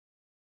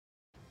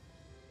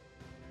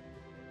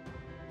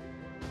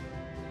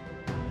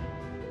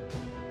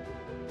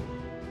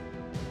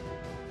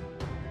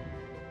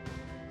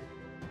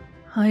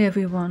Hi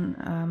everyone,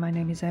 my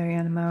name is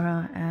Ariane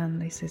Mara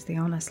and this is the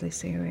Honestly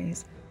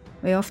series.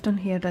 We often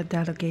hear that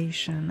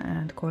delegation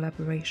and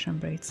collaboration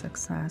breed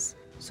success,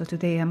 so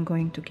today I'm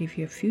going to give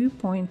you a few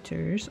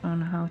pointers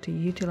on how to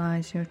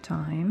utilize your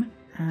time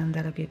and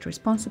delegate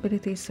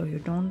responsibilities so you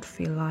don't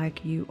feel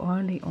like you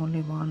are the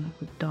only one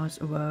who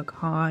does work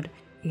hard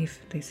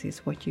if this is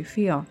what you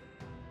feel.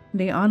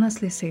 The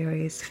Honestly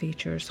series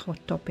features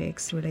hot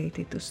topics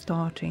related to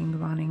starting,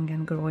 running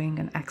and growing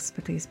an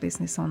expertise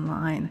business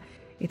online.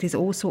 It is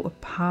also a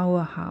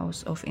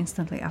powerhouse of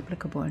instantly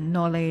applicable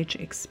knowledge,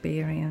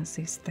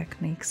 experiences,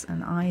 techniques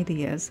and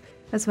ideas,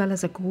 as well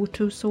as a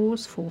go-to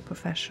source for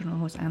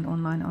professionals and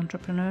online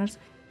entrepreneurs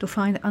to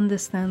find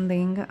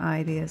understanding,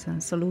 ideas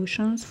and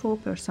solutions for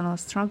personal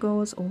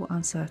struggles or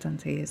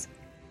uncertainties.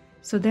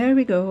 So there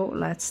we go,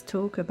 let's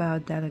talk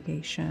about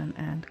delegation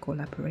and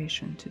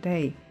collaboration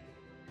today.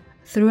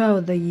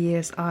 Throughout the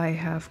years, I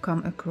have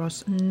come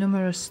across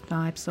numerous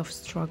types of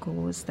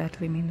struggles that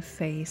women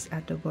face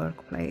at the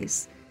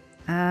workplace,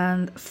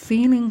 and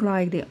feeling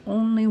like the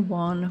only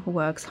one who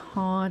works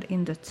hard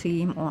in the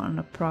team or on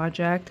a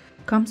project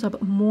comes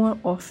up more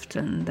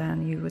often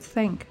than you would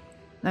think.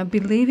 Now,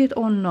 believe it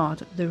or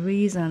not, the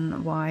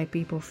reason why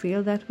people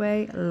feel that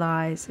way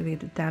lies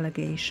with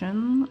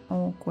delegation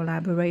or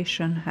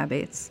collaboration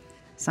habits,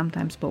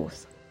 sometimes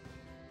both.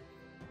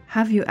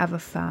 Have you ever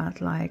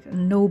felt like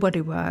nobody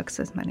works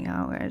as many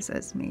hours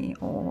as me,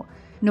 or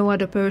no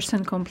other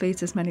person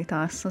completes as many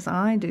tasks as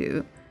I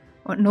do,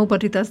 or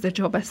nobody does the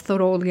job as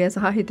thoroughly as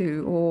I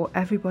do, or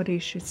everybody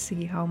should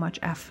see how much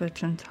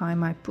effort and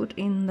time I put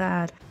in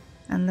that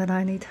and that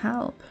I need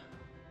help,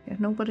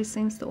 yet nobody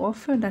seems to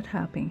offer that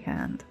helping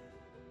hand?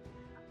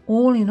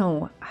 All in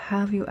all,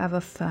 have you ever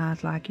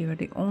felt like you're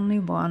the only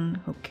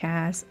one who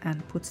cares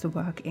and puts the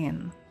work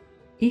in?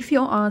 If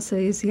your answer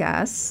is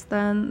yes,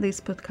 then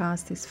this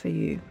podcast is for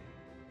you.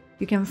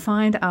 You can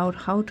find out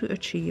how to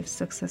achieve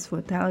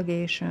successful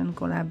delegation,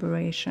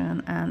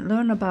 collaboration, and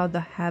learn about the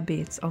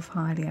habits of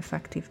highly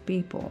effective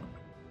people.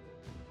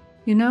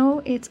 You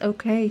know, it's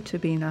okay to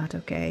be not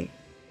okay.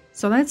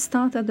 So let's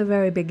start at the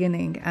very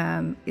beginning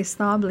and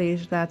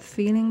establish that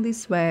feeling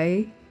this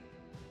way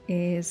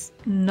is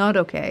not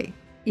okay.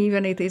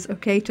 Even it is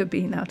okay to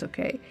be not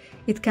okay.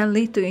 It can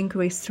lead to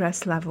increased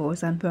stress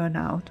levels and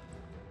burnout.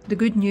 The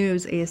good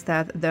news is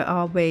that there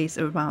are ways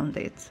around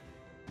it.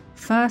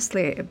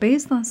 Firstly,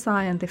 based on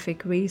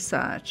scientific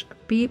research,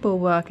 people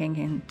working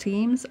in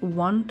teams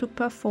want to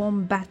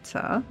perform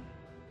better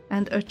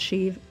and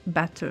achieve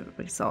better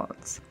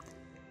results.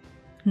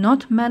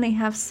 Not many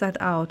have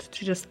set out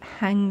to just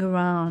hang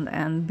around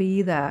and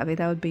be there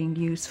without being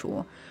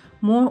useful.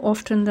 More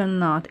often than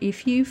not,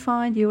 if you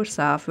find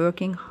yourself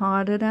working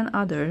harder than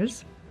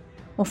others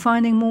or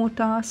finding more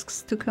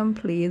tasks to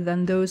complete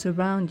than those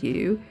around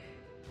you,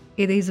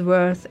 it is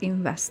worth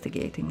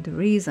investigating the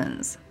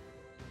reasons.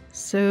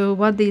 So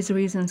what these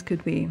reasons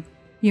could be?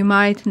 You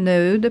might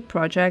know the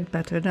project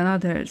better than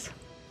others.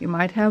 You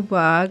might have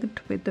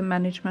worked with the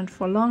management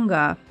for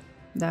longer,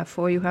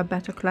 therefore you have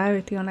better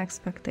clarity on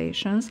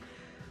expectations,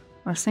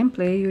 or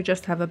simply you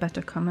just have a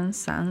better common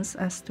sense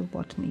as to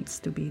what needs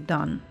to be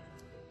done.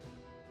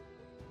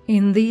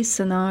 In these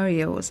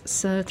scenarios,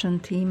 certain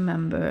team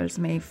members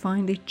may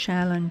find it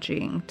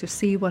challenging to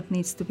see what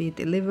needs to be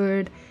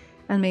delivered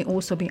and may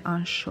also be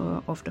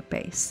unsure of the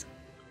pace.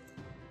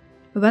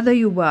 Whether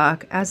you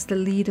work as the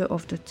leader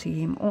of the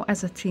team or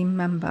as a team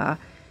member,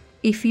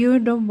 if you're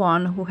the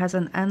one who has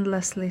an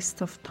endless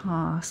list of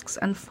tasks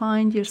and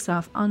find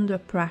yourself under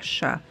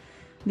pressure,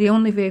 the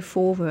only way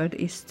forward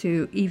is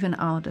to even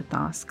out the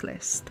task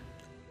list.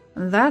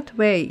 That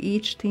way,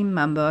 each team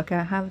member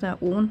can have their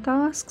own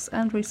tasks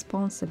and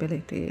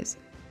responsibilities.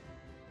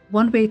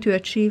 One way to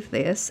achieve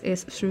this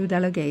is through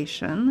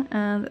delegation,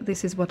 and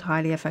this is what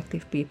highly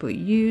effective people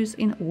use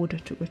in order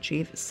to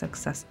achieve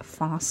success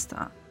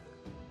faster.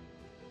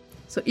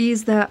 So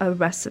is there a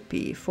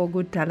recipe for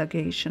good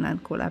delegation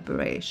and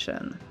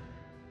collaboration?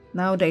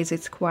 Nowadays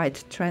it's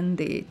quite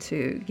trendy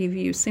to give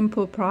you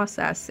simple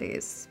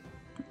processes,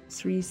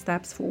 3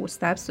 steps, 4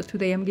 steps. So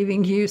today I'm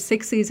giving you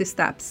 6 easy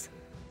steps.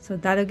 So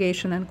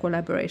delegation and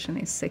collaboration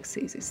is 6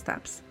 easy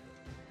steps.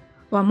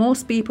 While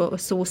most people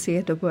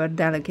associate the word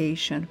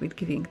delegation with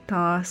giving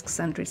tasks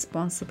and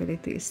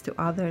responsibilities to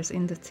others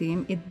in the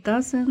team, it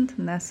doesn't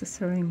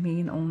necessarily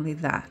mean only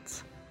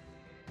that.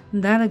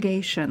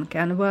 Delegation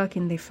can work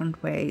in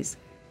different ways.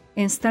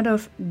 Instead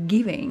of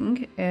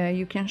giving,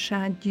 you can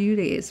share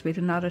duties with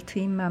another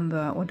team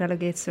member or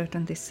delegate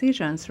certain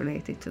decisions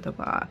related to the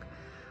work.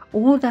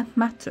 All that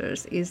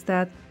matters is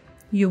that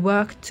you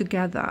work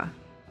together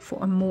for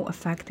a more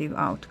effective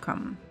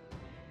outcome.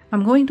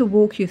 I'm going to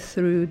walk you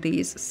through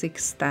these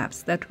 6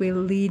 steps that will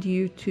lead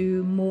you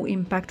to more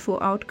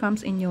impactful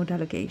outcomes in your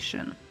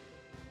delegation.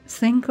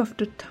 Think of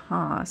the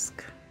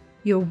task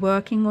you're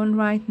working on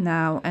right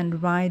now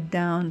and write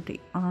down the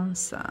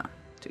answer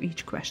to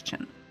each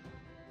question.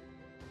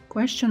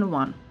 Question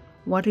 1.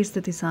 What is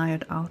the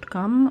desired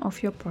outcome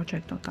of your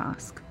project or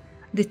task?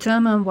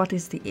 Determine what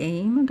is the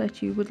aim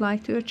that you would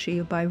like to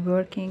achieve by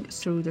working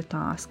through the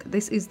task.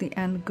 This is the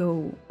end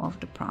goal of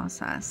the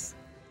process.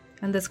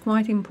 And that's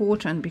quite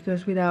important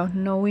because without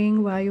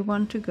knowing where you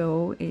want to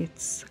go,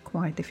 it's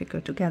quite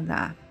difficult to get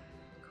there.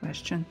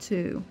 Question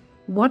 2.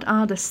 What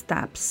are the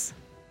steps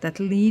that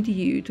lead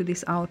you to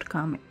this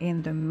outcome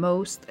in the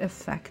most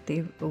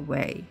effective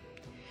way?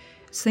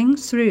 Think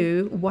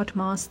through what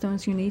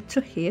milestones you need to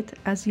hit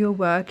as you're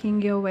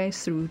working your way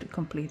through to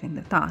completing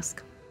the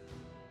task.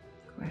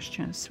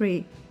 Question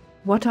 3.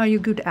 What are you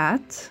good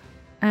at?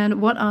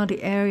 And what are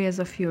the areas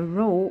of your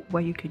role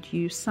where you could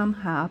use some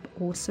help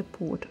or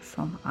support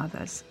from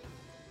others?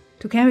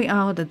 To carry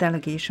out the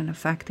delegation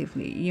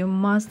effectively, you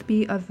must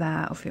be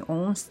aware of your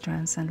own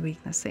strengths and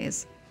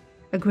weaknesses.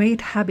 A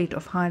great habit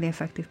of highly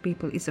effective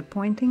people is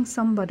appointing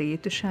somebody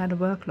to share the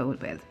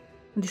workload with.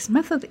 This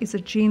method is a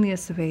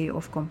genius way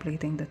of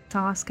completing the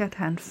task at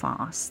hand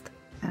fast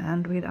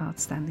and with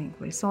outstanding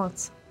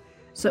results.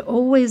 So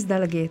always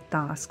delegate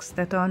tasks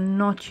that are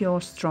not your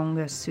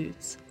strongest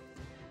suits.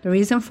 The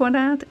reason for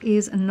that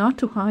is not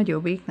to hide your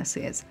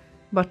weaknesses,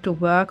 but to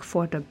work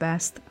for the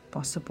best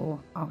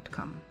possible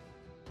outcome.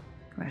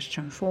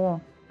 Question 4.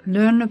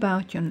 Learn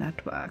about your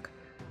network.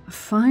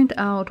 Find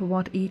out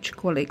what each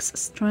colleague's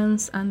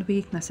strengths and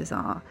weaknesses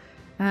are,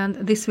 and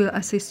this will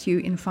assist you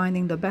in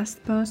finding the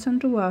best person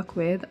to work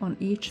with on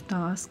each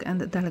task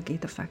and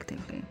delegate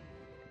effectively.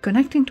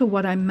 Connecting to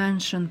what I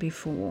mentioned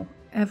before,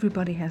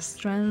 everybody has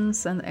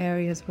strengths and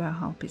areas where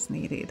help is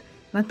needed.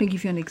 Let me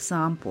give you an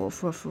example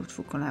for a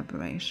fruitful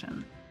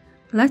collaboration.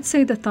 Let's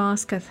say the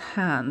task at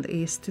hand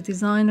is to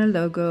design a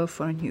logo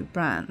for a new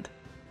brand.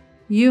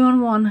 You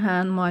on one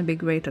hand might be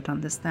great at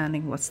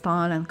understanding what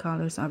style and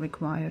colors are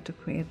required to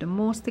create the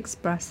most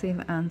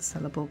expressive and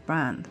sellable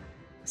brand.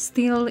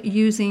 Still,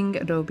 using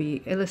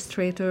Adobe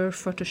Illustrator,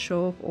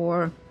 Photoshop,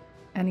 or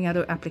any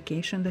other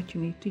application that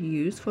you need to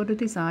use for the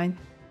design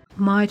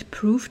might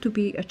prove to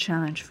be a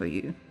challenge for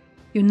you.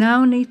 You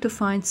now need to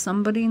find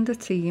somebody in the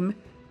team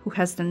who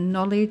has the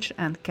knowledge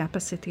and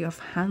capacity of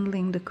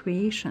handling the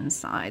creation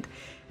side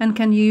and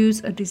can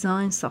use a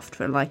design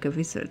software like a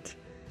wizard.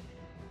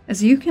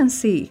 As you can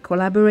see,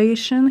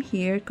 collaboration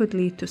here could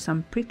lead to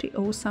some pretty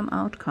awesome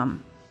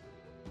outcome.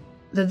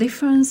 The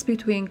difference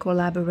between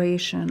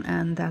collaboration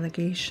and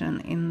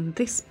delegation in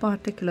this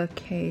particular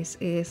case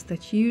is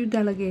that you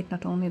delegate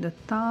not only the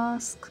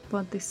tasks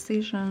but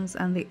decisions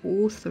and the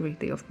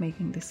authority of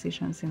making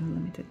decisions in a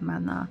limited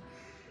manner.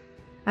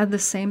 At the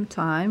same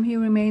time, you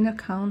remain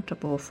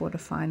accountable for the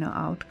final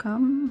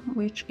outcome,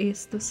 which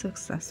is the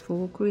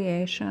successful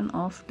creation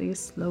of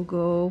this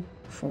logo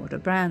for the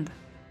brand.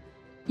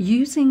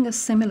 Using a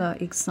similar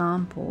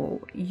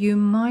example, you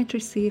might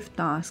receive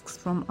tasks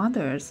from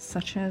others,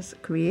 such as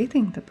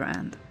creating the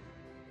brand.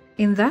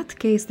 In that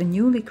case, the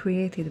newly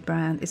created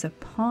brand is a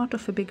part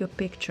of a bigger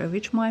picture,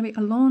 which might be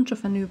a launch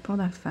of a new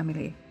product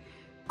family.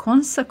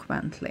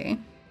 Consequently,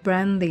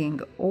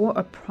 branding or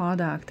a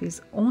product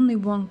is only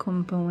one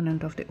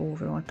component of the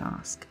overall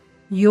task.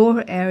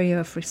 Your area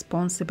of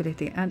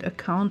responsibility and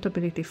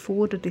accountability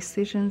for the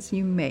decisions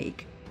you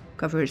make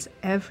covers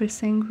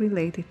everything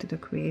related to the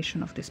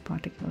creation of this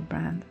particular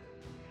brand,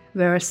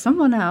 whereas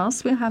someone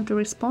else will have the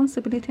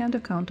responsibility and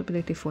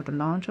accountability for the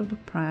launch of the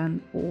brand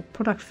or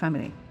product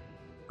family.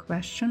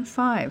 Question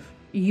 5.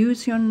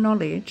 Use your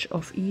knowledge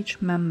of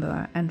each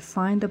member and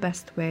find the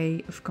best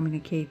way of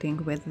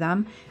communicating with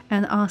them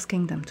and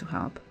asking them to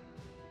help.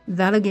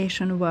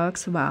 Delegation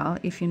works well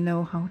if you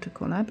know how to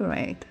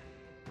collaborate.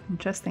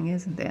 Interesting,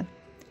 isn't it?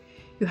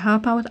 You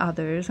help out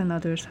others and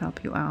others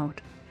help you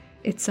out.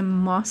 It's a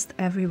must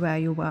everywhere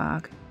you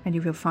work, and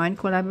you will find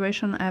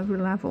collaboration at every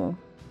level.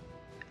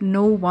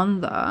 No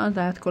wonder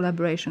that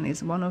collaboration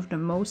is one of the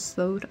most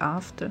sought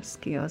after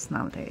skills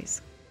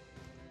nowadays.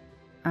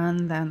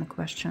 And then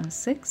question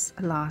 6,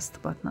 last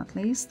but not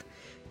least,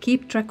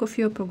 keep track of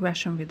your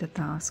progression with the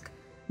task.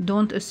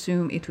 Don't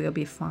assume it will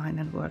be fine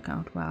and work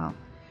out well.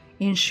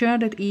 Ensure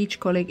that each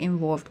colleague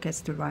involved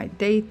gets the right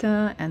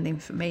data and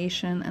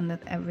information and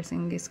that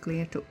everything is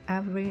clear to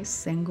every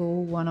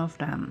single one of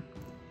them.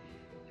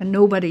 And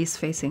nobody is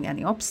facing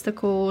any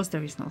obstacles,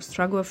 there is no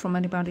struggle from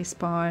anybody's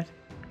part.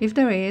 If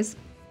there is,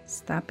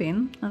 step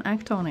in and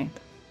act on it.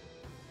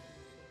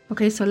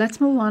 Okay, so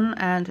let's move on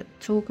and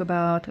talk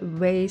about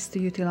ways to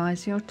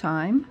utilize your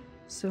time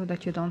so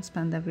that you don't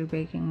spend every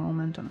waking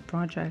moment on a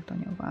project,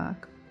 on your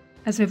work.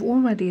 As we've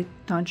already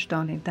touched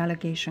on it,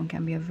 delegation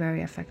can be a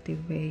very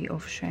effective way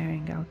of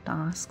sharing out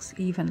tasks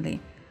evenly.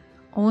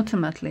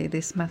 Ultimately,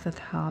 this method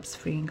helps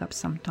freeing up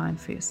some time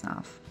for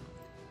yourself.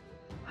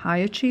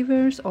 High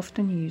achievers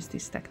often use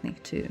this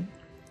technique too.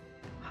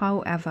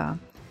 However,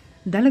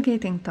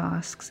 delegating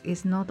tasks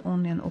is not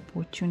only an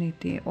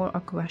opportunity or a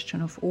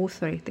question of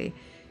authority,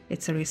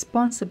 it's a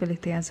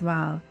responsibility as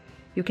well.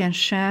 You can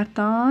share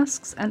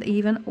tasks and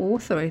even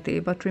authority,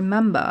 but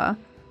remember,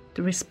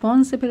 the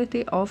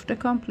responsibility of the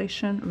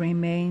completion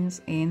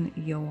remains in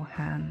your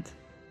hand.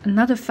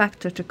 Another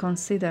factor to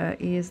consider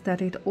is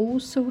that it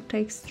also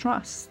takes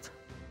trust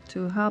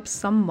to help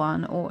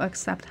someone or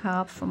accept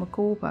help from a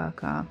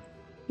coworker.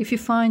 If you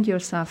find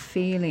yourself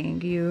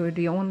feeling you're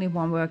the only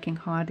one working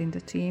hard in the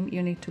team,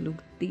 you need to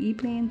look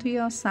deeply into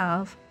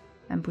yourself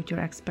and put your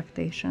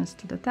expectations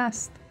to the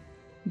test.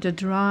 The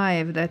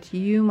drive that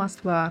you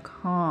must work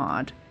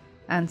hard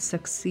and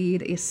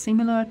succeed is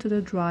similar to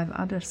the drive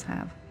others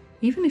have,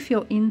 even if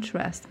your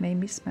interest may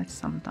mismatch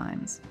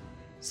sometimes.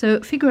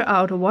 So figure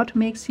out what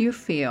makes you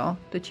feel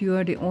that you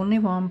are the only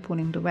one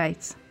pulling the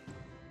weights.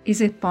 Is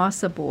it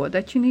possible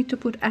that you need to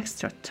put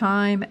extra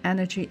time,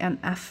 energy, and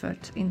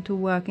effort into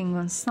working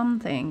on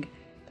something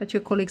that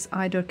your colleagues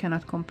either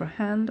cannot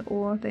comprehend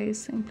or they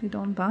simply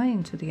don't buy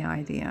into the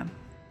idea?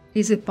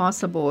 Is it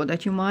possible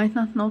that you might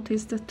not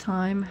notice the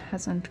time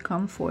hasn't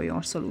come for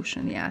your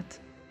solution yet?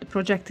 The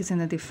project is in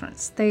a different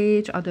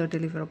stage, other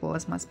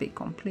deliverables must be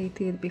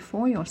completed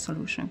before your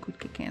solution could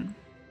kick in.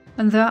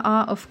 And there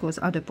are, of course,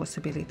 other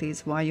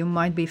possibilities why you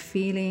might be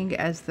feeling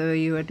as though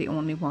you are the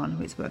only one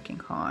who is working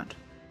hard.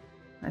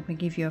 Let me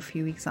give you a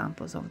few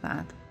examples of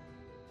that.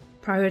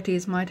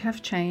 Priorities might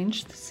have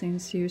changed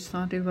since you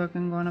started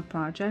working on a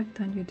project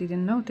and you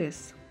didn't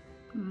notice.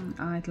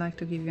 I'd like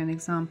to give you an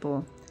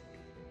example.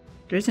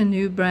 There's a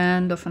new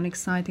brand of an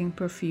exciting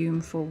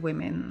perfume for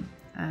women,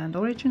 and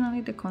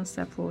originally the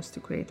concept was to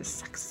create a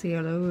sexy,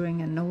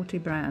 alluring and naughty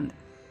brand.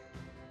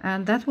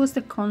 And that was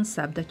the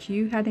concept that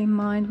you had in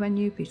mind when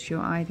you pitched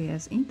your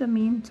ideas. In the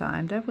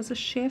meantime, there was a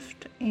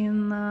shift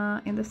in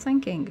the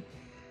thinking.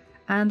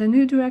 And the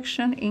new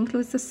direction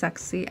includes the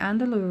sexy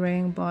and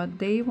alluring, but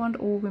they want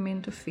all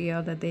women to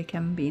feel that they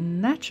can be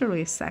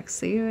naturally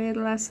sexy with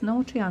less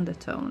naughty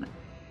undertone.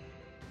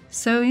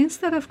 So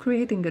instead of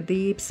creating a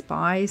deep,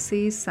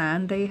 spicy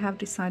scent, they have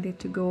decided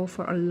to go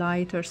for a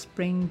lighter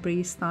spring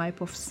breeze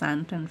type of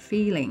scent and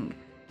feeling.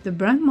 The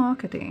brand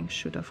marketing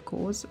should, of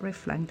course,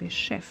 reflect this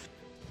shift.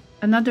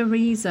 Another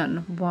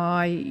reason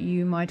why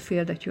you might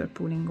feel that you're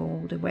pulling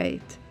all the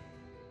weight.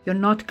 You're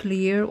not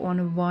clear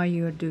on why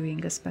you're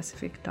doing a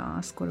specific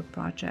task or a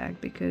project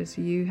because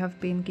you have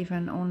been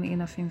given only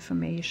enough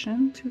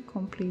information to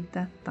complete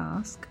that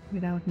task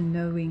without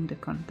knowing the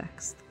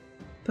context.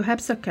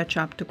 Perhaps a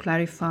catch-up to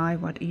clarify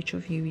what each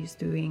of you is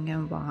doing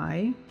and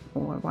why,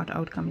 or what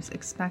outcome is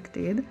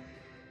expected,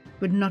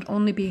 would not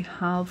only be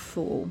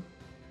helpful,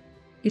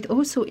 it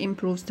also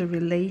improves the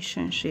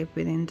relationship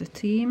within the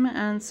team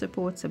and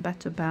supports a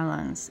better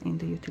balance in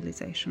the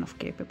utilization of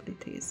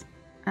capabilities.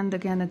 And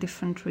again, a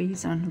different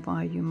reason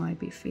why you might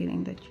be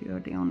feeling that you're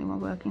the only one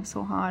working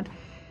so hard.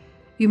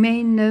 You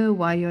may know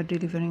why you're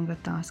delivering a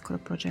task or a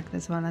project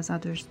as well as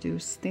others do.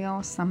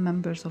 Still, some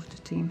members of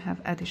the team have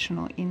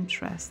additional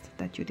interest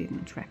that you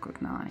didn't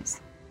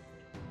recognize.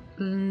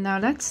 Now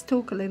let's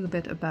talk a little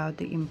bit about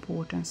the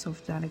importance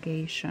of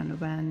delegation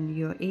when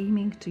you're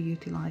aiming to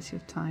utilize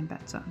your time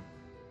better.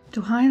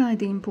 To highlight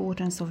the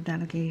importance of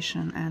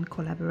delegation and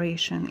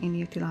collaboration in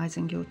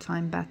utilizing your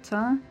time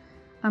better,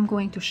 I'm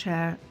going to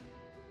share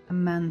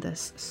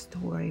Amanda's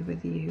story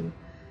with you.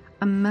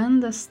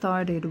 Amanda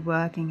started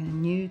working in a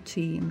new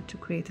team to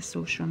create a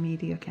social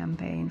media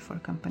campaign for a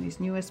company's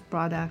newest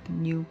product, a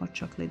new hot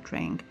chocolate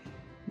drink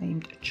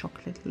named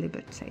Chocolate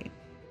Liberty.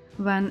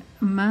 When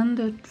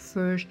Amanda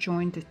first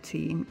joined the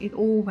team, it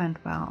all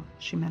went well.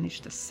 She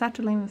managed to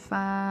settle in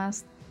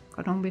fast,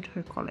 got on with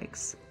her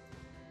colleagues.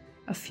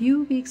 A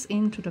few weeks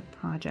into the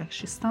project,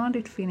 she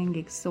started feeling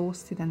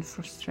exhausted and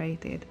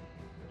frustrated.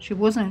 She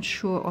wasn't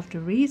sure of the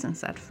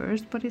reasons at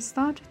first, but it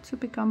started to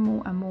become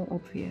more and more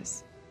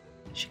obvious.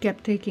 She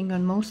kept taking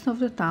on most of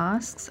the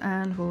tasks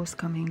and was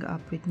coming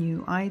up with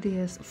new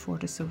ideas for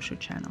the social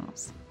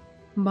channels.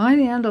 By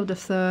the end of the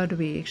third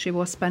week, she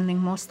was spending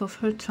most of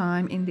her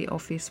time in the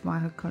office while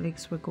her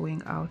colleagues were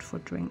going out for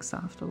drinks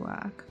after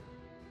work.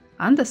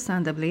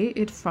 Understandably,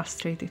 it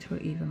frustrated her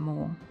even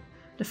more.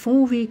 The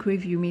 4-week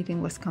review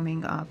meeting was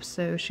coming up,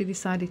 so she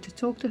decided to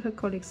talk to her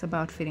colleagues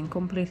about feeling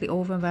completely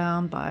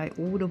overwhelmed by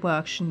all the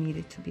work she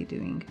needed to be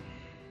doing.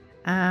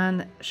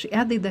 And she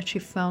added that she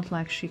felt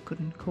like she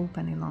couldn't cope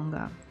any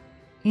longer.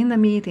 In the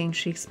meeting,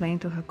 she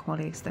explained to her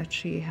colleagues that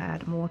she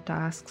had more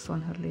tasks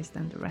on her list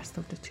than the rest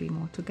of the team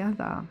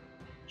altogether.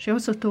 She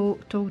also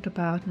talked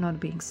about not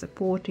being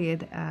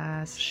supported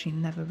as she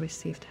never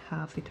received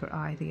help with her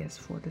ideas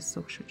for the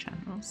social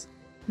channels.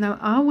 Now,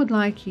 I would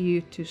like you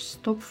to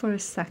stop for a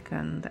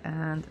second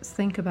and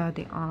think about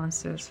the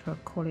answers her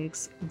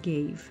colleagues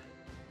gave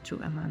to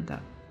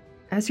Amanda.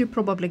 As you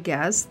probably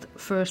guessed,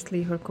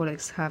 firstly, her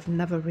colleagues have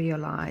never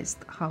realized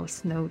how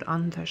snowed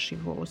under she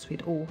was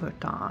with all her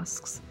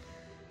tasks,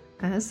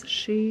 as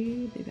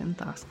she didn't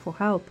ask for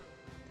help.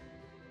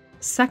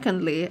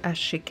 Secondly, as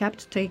she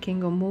kept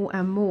taking on more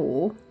and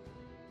more,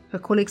 her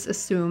colleagues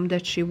assumed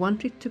that she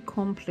wanted to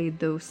complete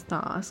those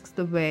tasks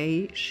the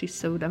way she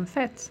saw them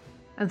fit.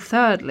 And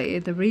thirdly,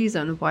 the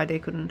reason why they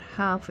couldn't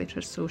help with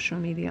her social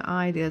media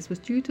ideas was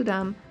due to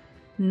them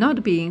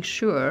not being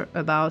sure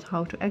about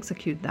how to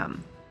execute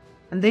them.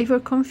 And they were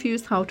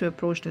confused how to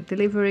approach the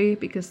delivery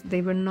because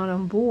they were not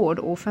on board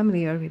or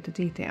familiar with the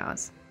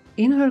details.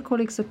 In her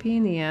colleagues'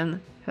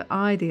 opinion, her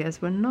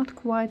ideas were not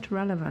quite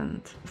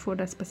relevant for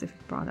that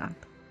specific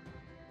product.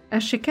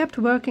 As she kept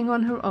working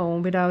on her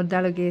own without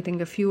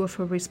delegating a few of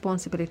her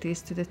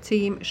responsibilities to the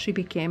team, she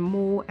became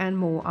more and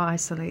more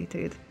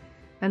isolated,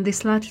 and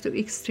this led to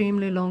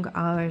extremely long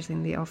hours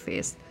in the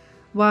office,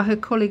 while her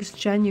colleagues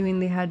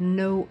genuinely had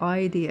no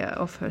idea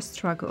of her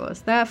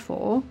struggles,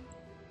 therefore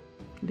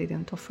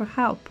didn't offer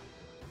help.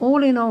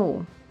 All in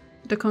all,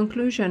 the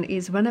conclusion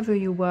is whenever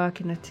you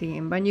work in a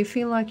team, when you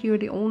feel like you're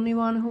the only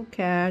one who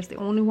cares, the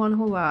only one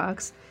who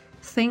works,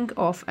 think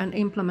of and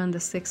implement the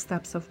 6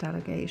 steps of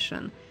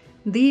delegation.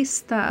 These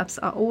steps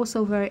are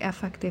also very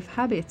effective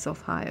habits of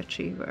high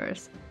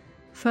achievers.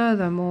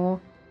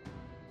 Furthermore,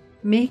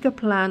 make a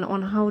plan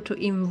on how to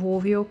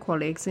involve your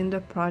colleagues in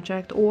the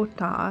project or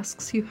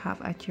tasks you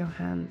have at your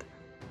hand.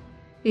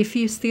 If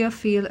you still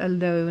feel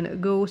alone,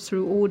 go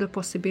through all the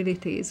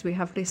possibilities we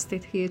have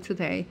listed here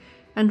today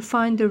and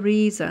find the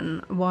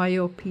reason why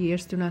your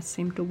peers do not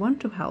seem to want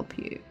to help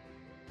you.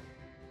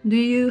 Do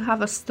you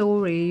have a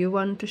story you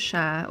want to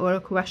share or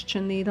a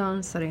question need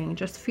answering?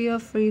 Just feel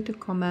free to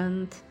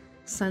comment,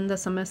 send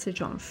us a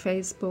message on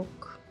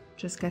Facebook,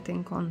 just get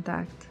in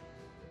contact.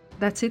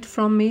 That's it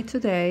from me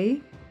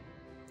today.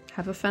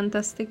 Have a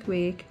fantastic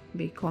week,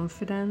 be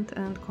confident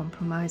and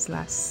compromise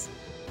less.